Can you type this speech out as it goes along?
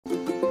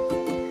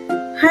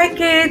Hi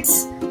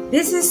kids,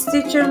 this is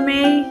Teacher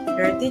May,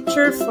 your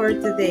teacher for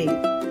today.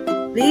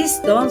 Please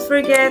don't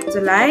forget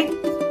to like,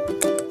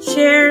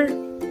 share,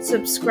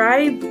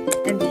 subscribe,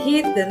 and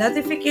hit the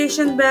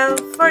notification bell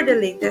for the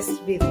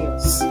latest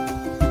videos.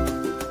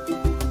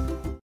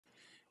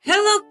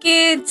 Hello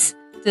kids!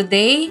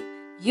 Today,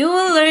 you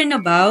will learn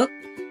about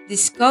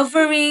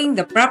discovering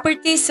the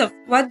properties of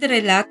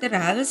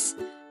quadrilaterals,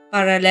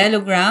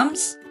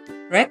 parallelograms,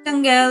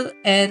 rectangle,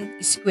 and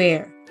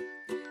square.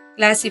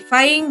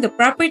 Classifying the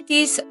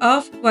properties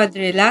of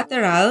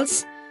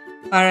quadrilaterals,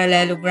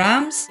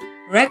 parallelograms,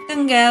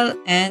 rectangle,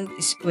 and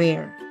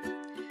square.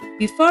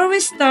 Before we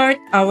start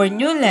our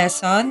new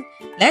lesson,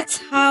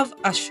 let's have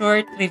a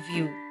short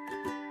review.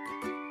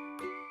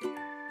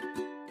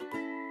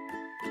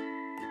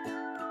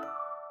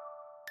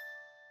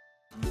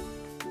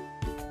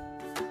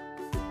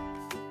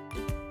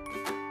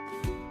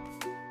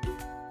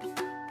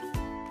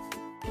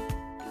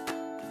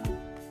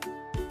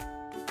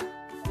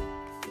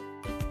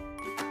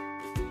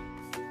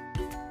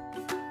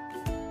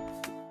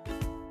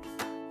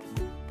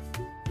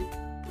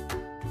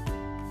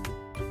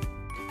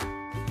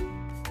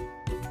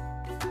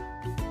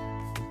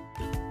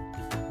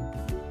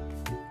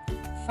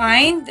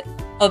 Find,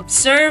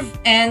 observe,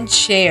 and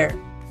share.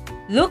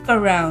 Look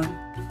around.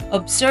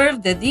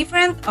 Observe the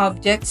different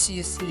objects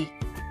you see.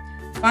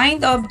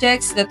 Find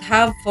objects that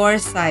have 4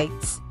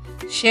 sides.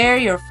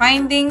 Share your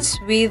findings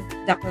with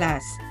the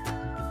class.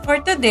 For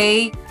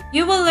today,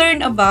 you will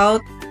learn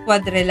about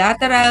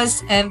quadrilaterals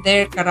and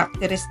their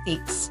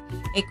characteristics.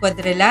 A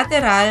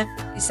quadrilateral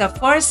is a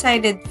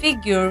 4-sided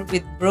figure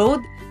with broad,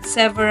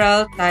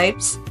 several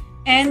types,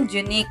 and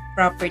unique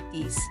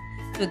properties.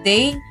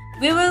 Today,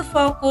 we will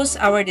focus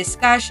our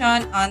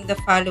discussion on the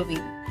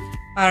following: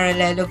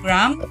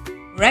 parallelogram,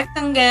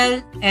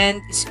 rectangle, and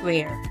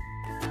square.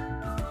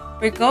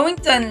 We're going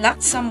to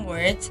unlock some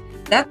words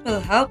that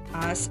will help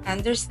us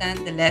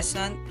understand the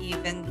lesson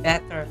even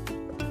better.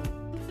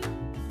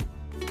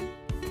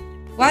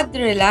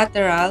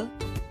 Quadrilateral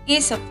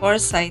is a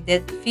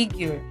 4-sided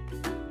figure.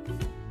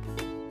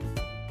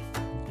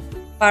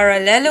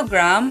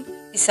 Parallelogram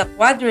is a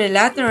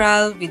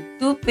quadrilateral with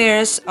 2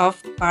 pairs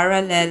of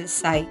parallel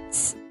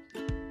sides.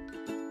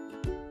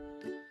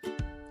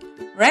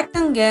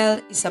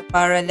 Rectangle is a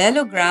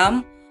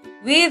parallelogram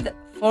with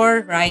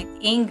 4 right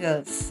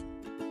angles.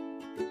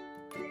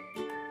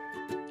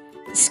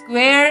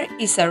 Square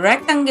is a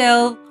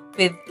rectangle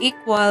with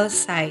equal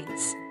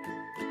sides.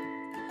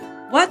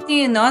 What do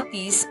you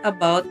notice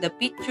about the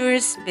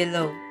pictures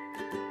below?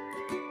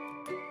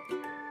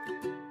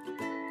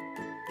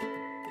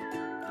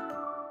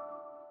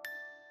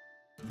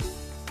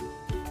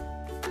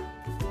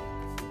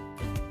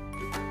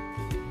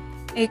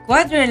 A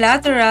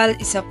quadrilateral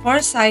is a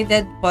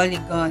 4-sided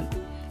polygon.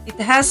 It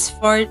has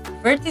 4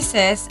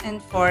 vertices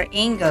and 4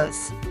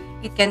 angles.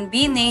 It can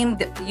be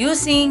named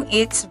using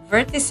its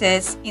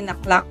vertices in a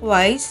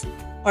clockwise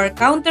or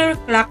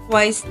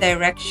counterclockwise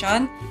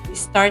direction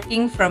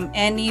starting from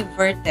any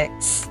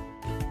vertex.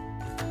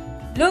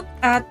 Look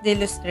at the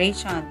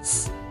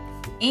illustrations.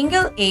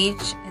 Angle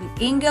H and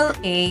angle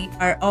A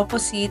are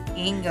opposite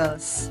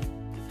angles.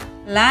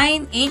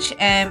 Line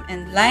HM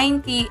and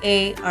line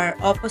TA are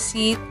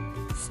opposite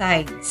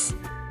sides.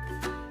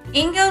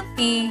 Angle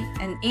P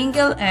and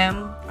angle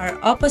M are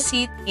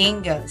opposite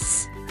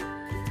angles.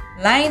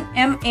 Line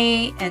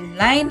MA and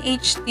line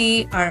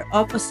HT are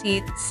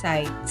opposite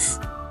sides.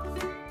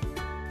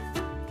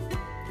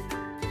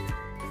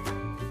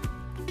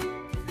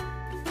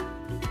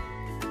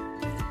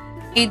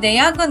 A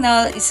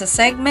diagonal is a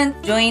segment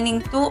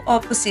joining 2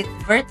 opposite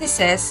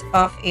vertices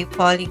of a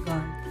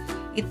polygon.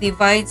 It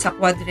divides a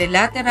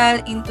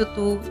quadrilateral into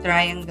 2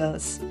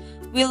 triangles.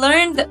 We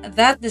learned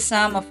that the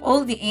sum of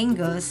all the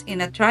angles in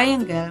a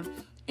triangle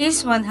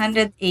is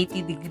 180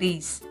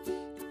 degrees.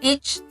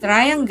 Each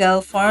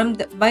triangle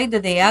formed by the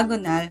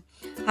diagonal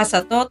has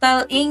a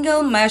total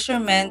angle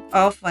measurement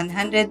of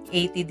 180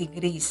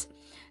 degrees.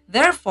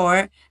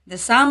 Therefore, the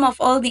sum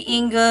of all the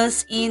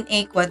angles in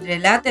a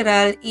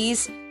quadrilateral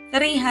is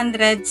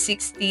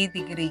 360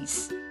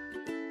 degrees.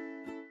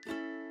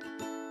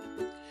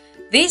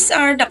 These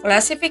are the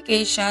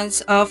classifications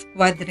of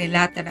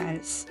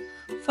quadrilaterals.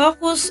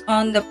 Focus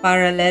on the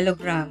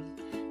parallelogram.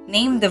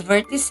 Name the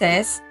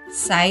vertices,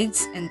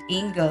 sides, and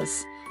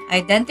angles.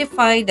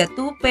 Identify the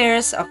 2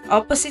 pairs of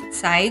opposite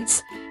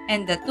sides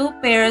and the 2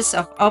 pairs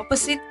of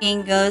opposite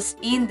angles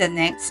in the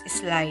next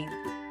slide.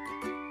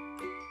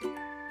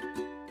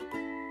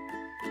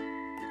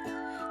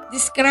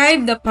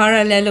 Describe the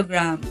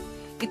parallelogram.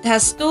 It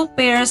has 2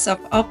 pairs of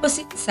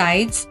opposite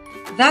sides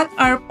that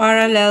are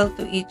parallel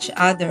to each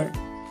other.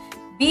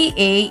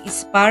 BA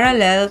is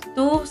parallel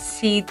to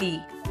CD.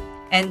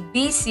 And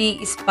BC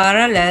is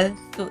parallel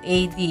to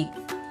AD.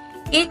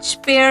 Each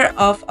pair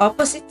of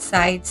opposite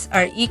sides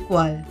are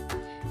equal.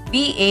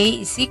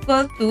 BA is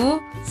equal to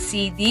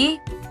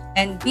CD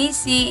and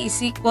BC is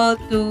equal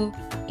to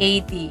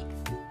AD.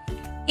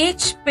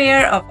 Each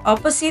pair of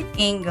opposite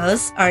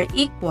angles are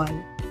equal.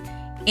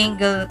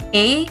 Angle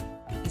A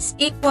is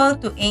equal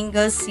to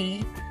angle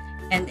C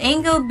and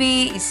angle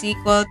B is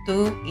equal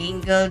to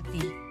angle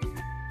D.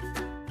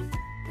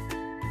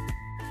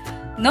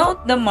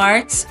 Note the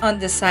marks on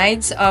the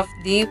sides of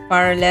the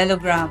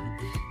parallelogram.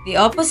 The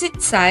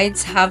opposite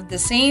sides have the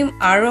same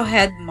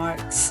arrowhead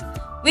marks,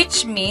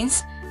 which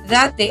means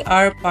that they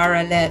are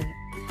parallel.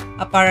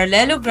 A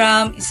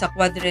parallelogram is a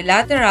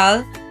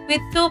quadrilateral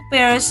with two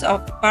pairs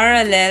of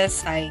parallel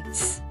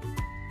sides.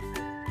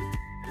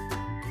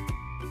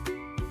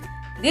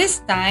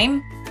 This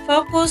time,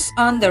 focus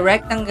on the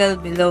rectangle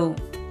below.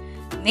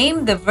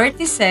 Name the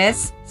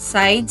vertices,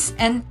 sides,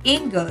 and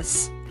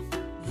angles.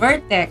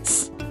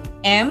 Vertex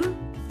M,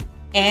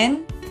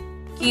 N,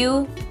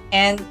 Q,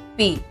 and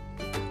P.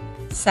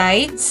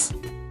 Sides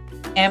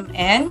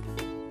MN,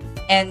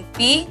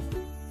 NP,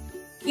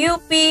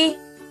 QP,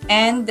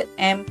 and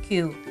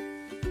MQ.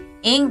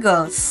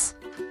 Angles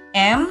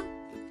M,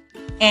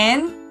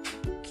 N,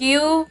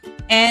 Q,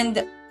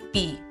 and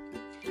P.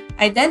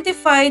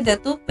 Identify the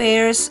two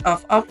pairs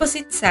of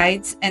opposite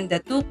sides and the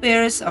two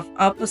pairs of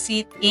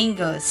opposite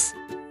angles.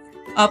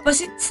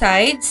 Opposite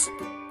sides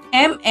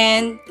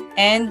MN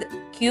and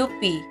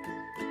QP.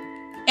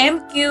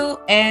 MQ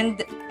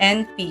and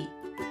NP.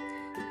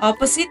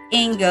 Opposite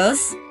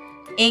angles,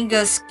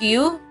 angles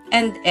Q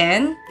and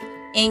N,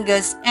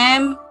 angles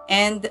M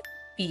and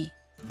P.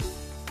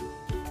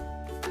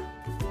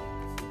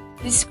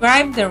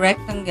 Describe the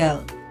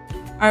rectangle.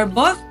 Are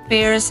both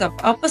pairs of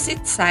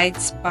opposite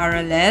sides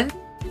parallel?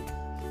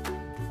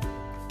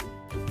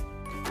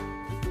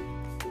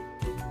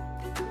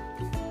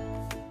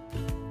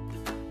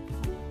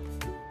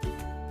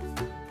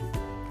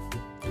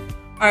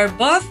 Are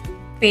both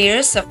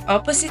pairs of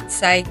opposite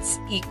sides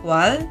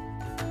equal?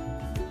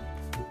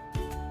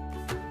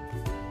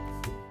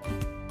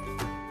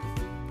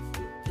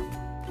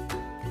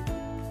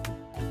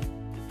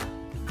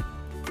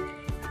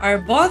 Are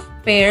both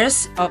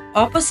pairs of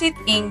opposite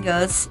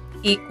angles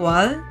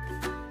equal?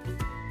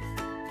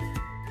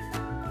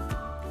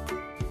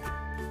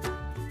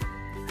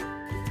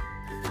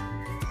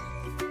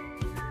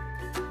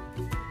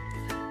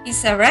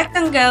 Is a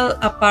rectangle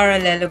a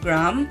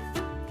parallelogram?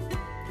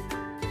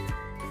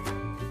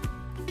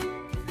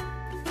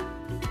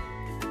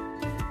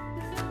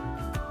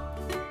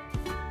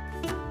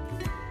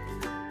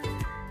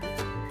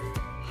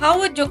 How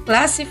would you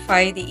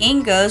classify the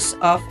angles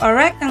of a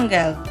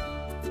rectangle?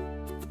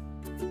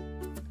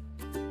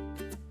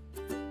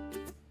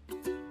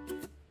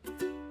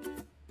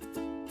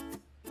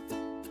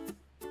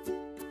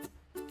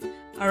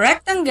 A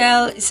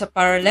rectangle is a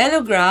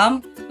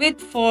parallelogram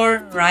with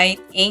 4 right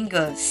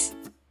angles.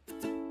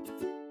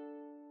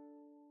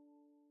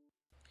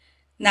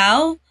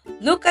 Now,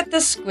 look at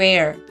the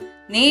square.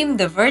 Name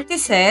the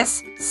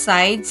vertices,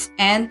 sides,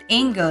 and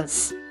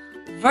angles.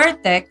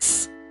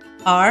 Vertex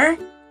R,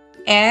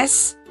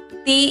 S,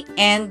 T,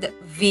 and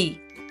V.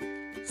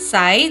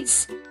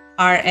 Sides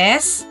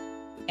RS,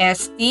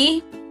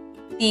 ST,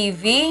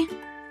 TV,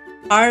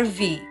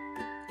 RV.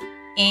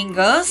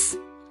 Angles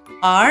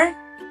R,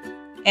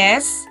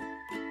 S,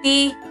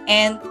 T,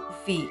 and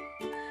V.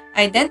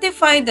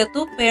 Identify the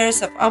two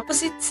pairs of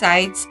opposite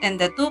sides and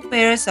the two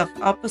pairs of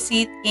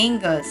opposite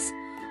angles.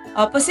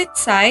 Opposite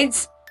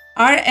sides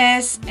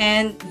RS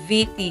and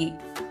VT,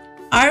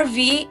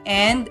 RV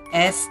and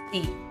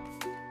ST.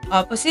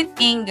 Opposite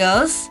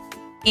angles,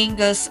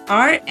 angles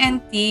R and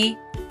T,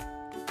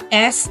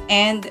 S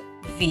and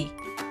V.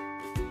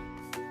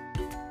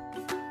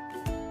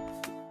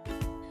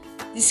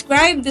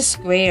 Describe the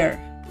square.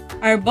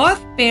 Are both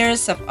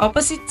pairs of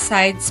opposite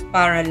sides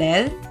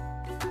parallel?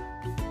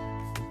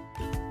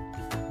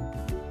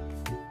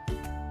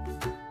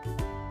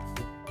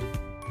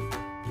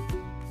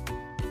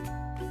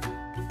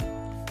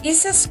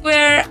 Is a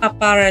square a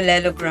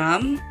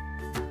parallelogram?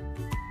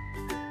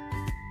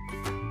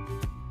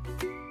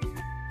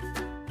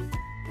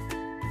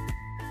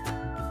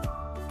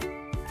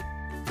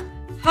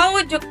 How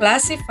would you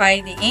classify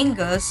the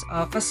angles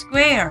of a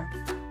square?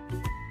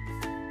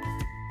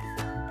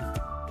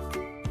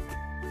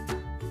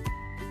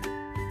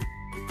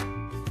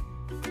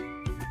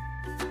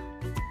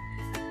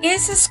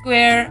 Is a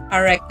square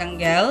a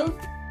rectangle?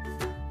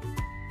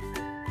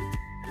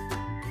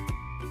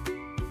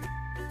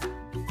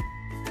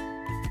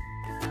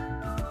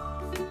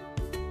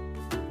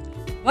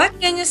 What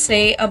can you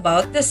say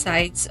about the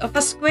sides of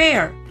a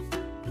square?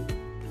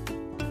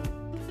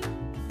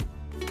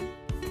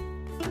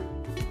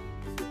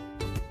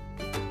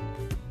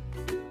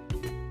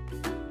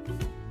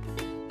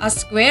 A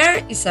square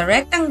is a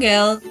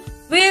rectangle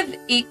with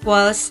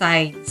equal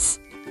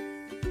sides.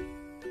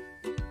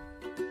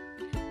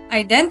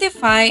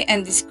 Identify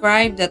and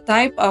describe the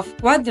type of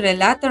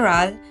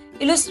quadrilateral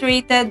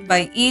illustrated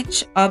by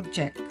each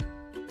object.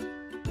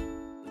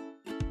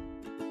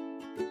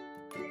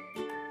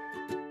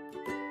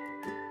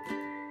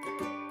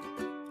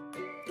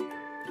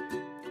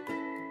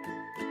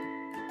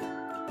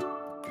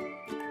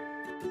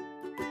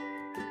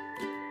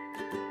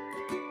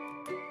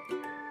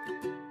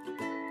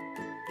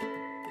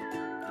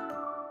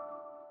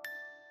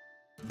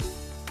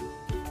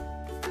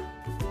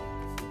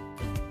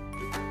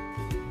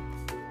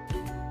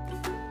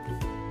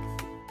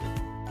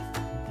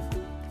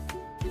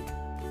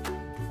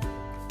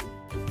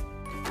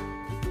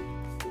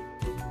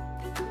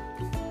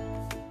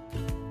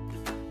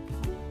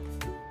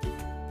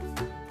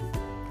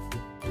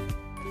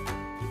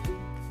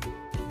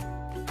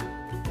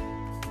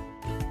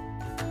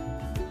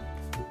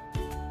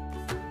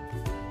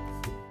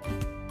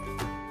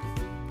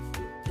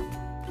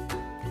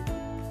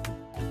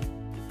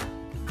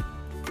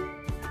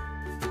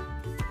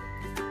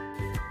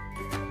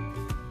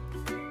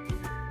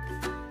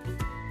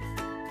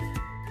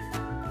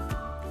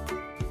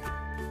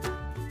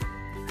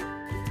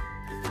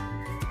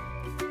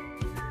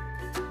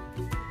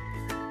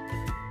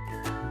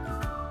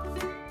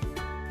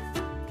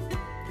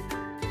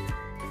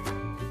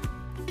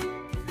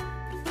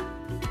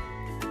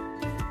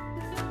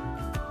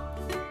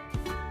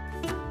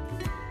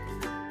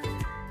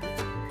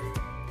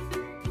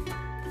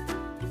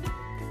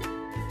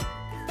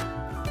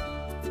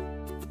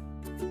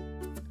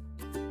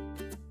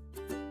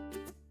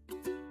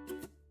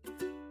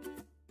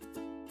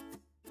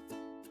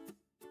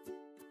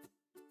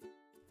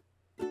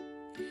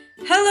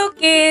 Hello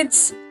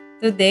kids!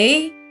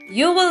 Today,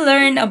 you will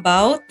learn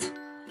about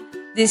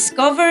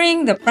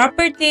discovering the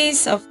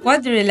properties of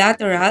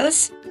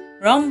quadrilaterals,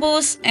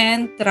 rhombus,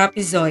 and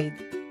trapezoid.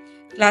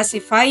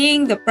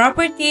 Classifying the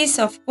properties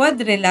of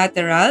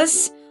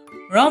quadrilaterals,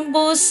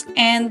 rhombus,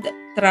 and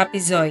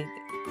trapezoid.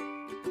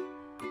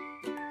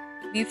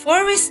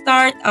 Before we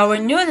start our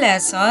new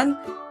lesson,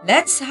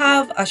 let's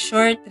have a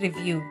short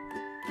review.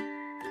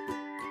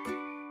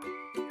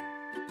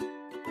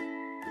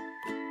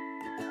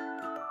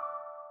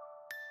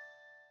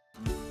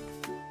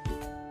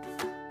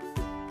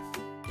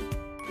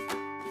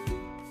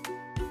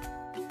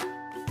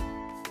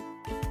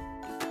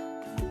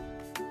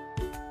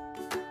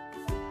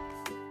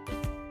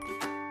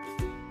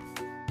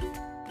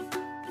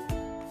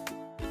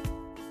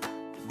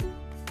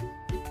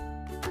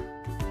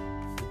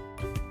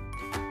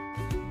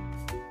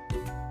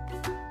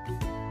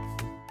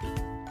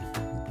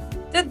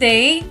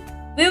 Today,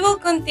 we will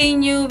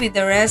continue with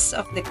the rest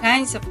of the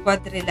kinds of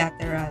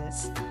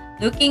quadrilaterals.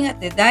 Looking at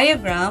the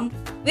diagram,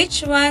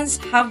 which ones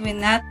have we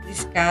not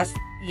discussed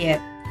yet?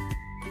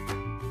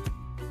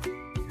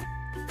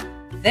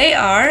 They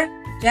are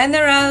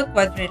general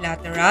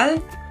quadrilateral,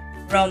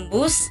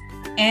 rhombus,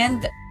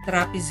 and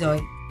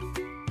trapezoid.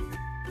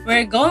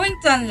 We're going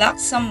to unlock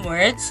some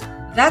words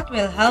that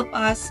will help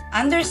us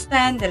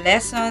understand the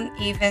lesson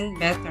even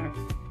better.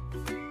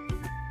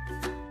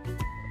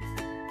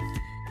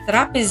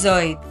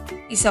 Trapezoid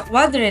is a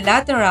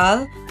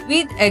quadrilateral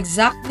with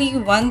exactly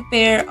one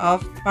pair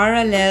of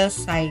parallel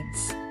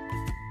sides.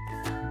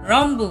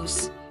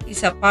 Rhombus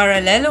is a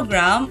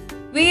parallelogram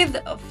with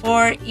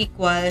 4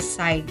 equal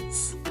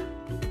sides.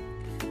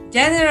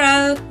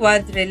 General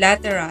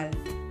quadrilateral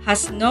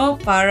has no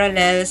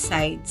parallel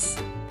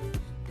sides.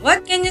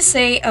 What can you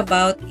say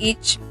about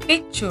each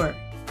picture?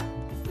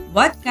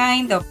 What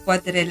kind of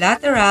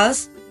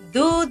quadrilaterals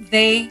do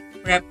they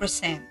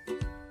represent?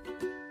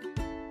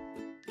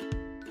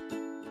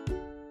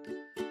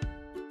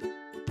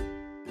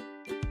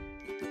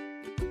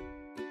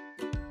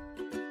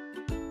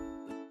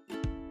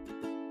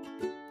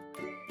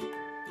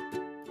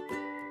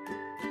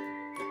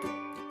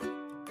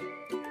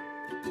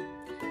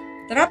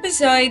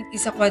 Trapezoid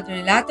is a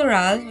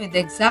quadrilateral with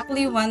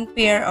exactly one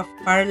pair of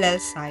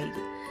parallel sides.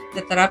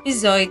 The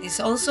trapezoid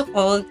is also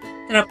called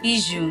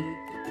trapezium.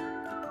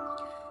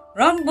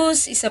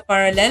 Rhombus is a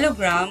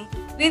parallelogram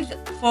with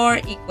 4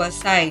 equal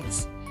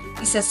sides.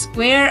 Is a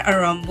square a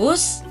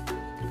rhombus?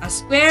 A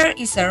square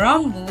is a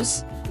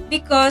rhombus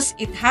because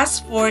it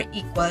has 4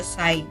 equal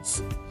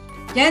sides.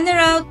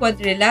 General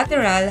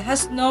quadrilateral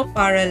has no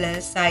parallel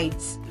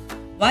sides.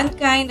 One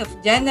kind of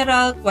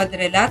general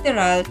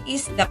quadrilateral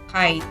is the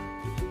kite.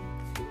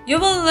 You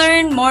will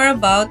learn more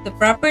about the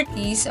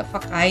properties of a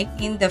kite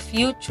in the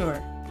future.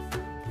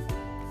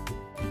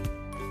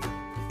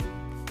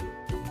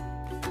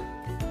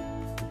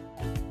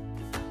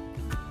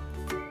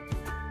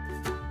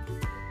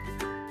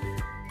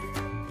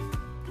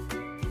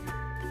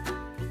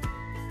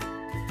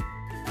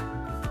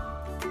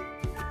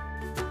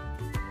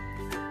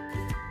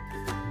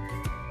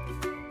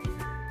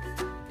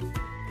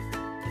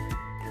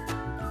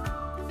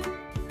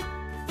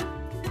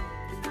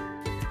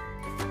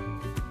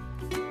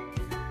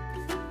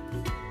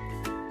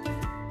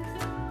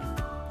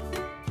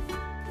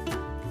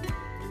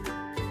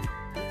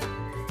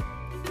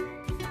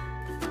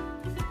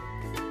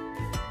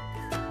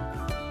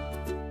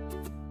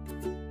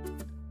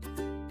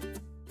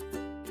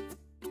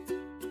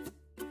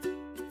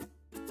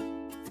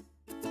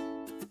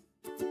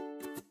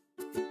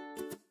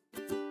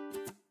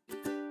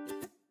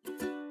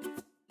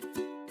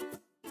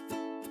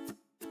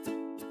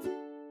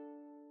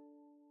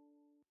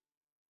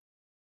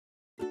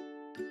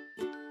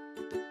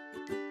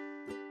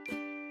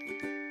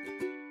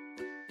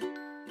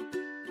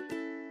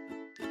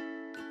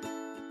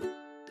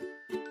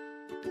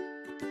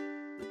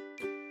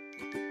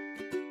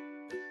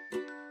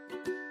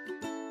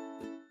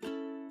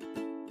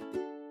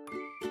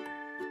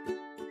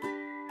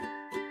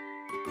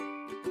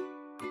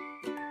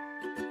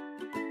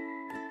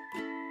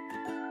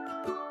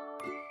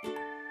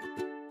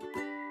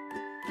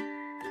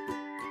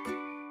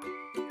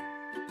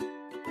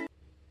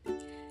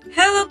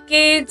 Hello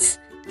kids!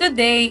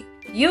 Today,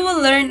 you will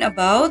learn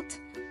about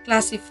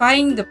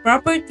classifying the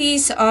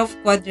properties of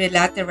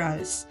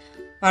quadrilaterals,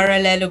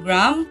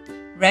 parallelogram,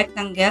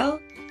 rectangle,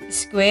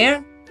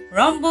 square,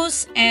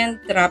 rhombus, and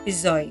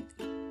trapezoid.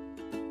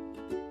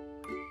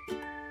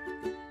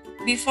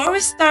 Before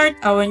we start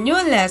our new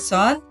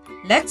lesson,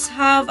 let's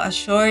have a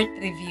short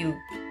review.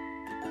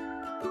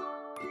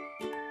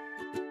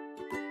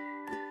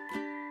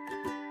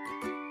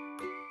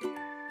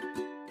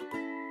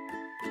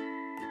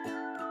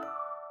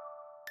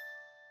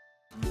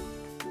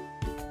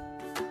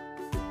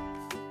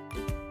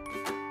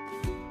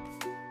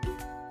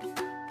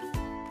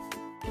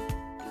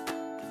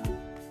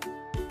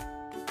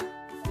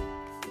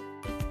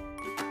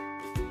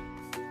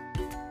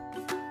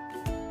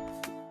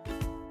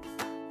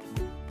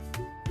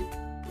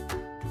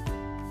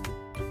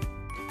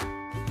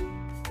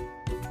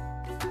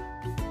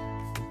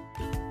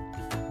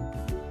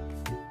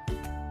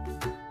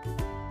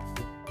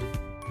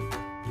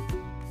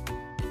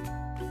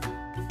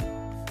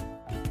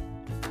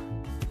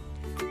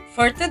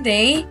 For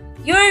today,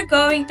 you are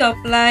going to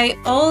apply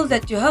all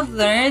that you have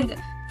learned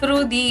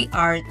through the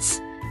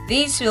arts.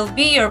 This will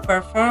be your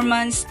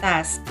performance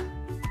task.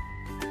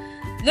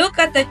 Look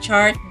at the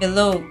chart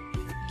below.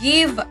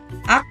 Give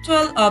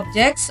actual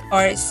objects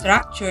or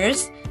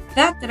structures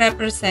that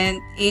represent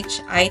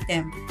each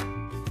item.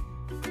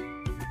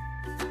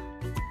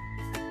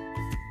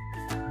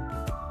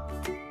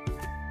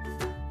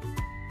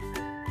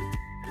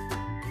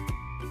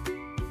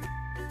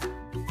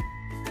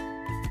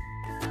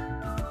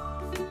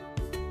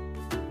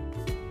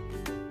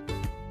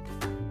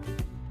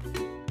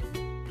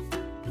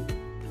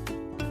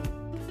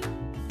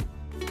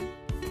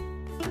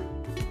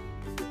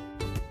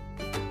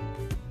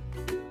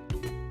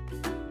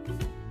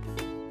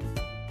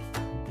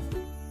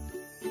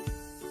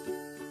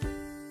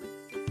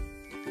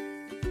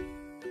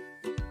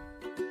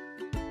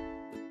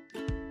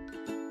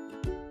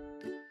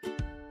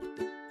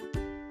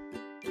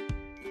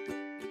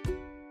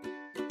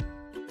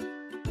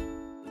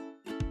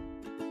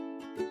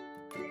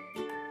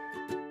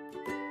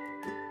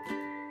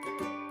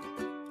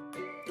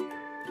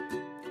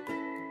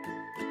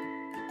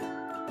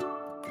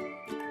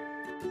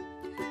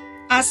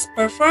 As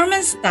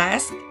performance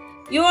task,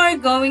 you are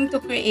going to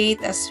create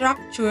a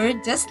structure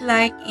just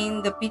like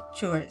in the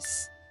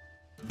pictures.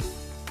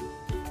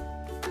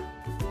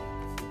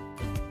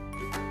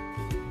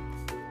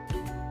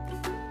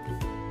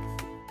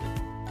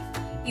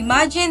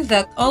 Imagine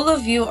that all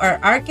of you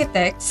are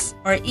architects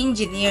or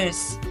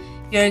engineers.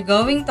 You're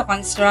going to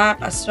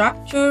construct a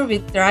structure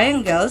with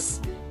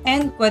triangles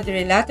and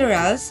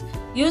quadrilaterals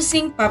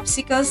using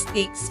popsicle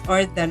sticks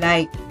or the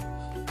like.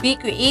 Be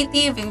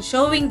creative in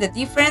showing the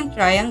different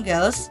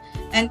triangles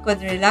and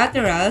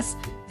quadrilaterals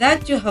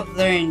that you have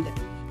learned.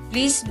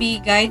 Please be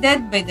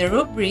guided by the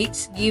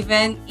rubrics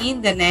given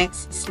in the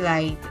next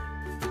slide.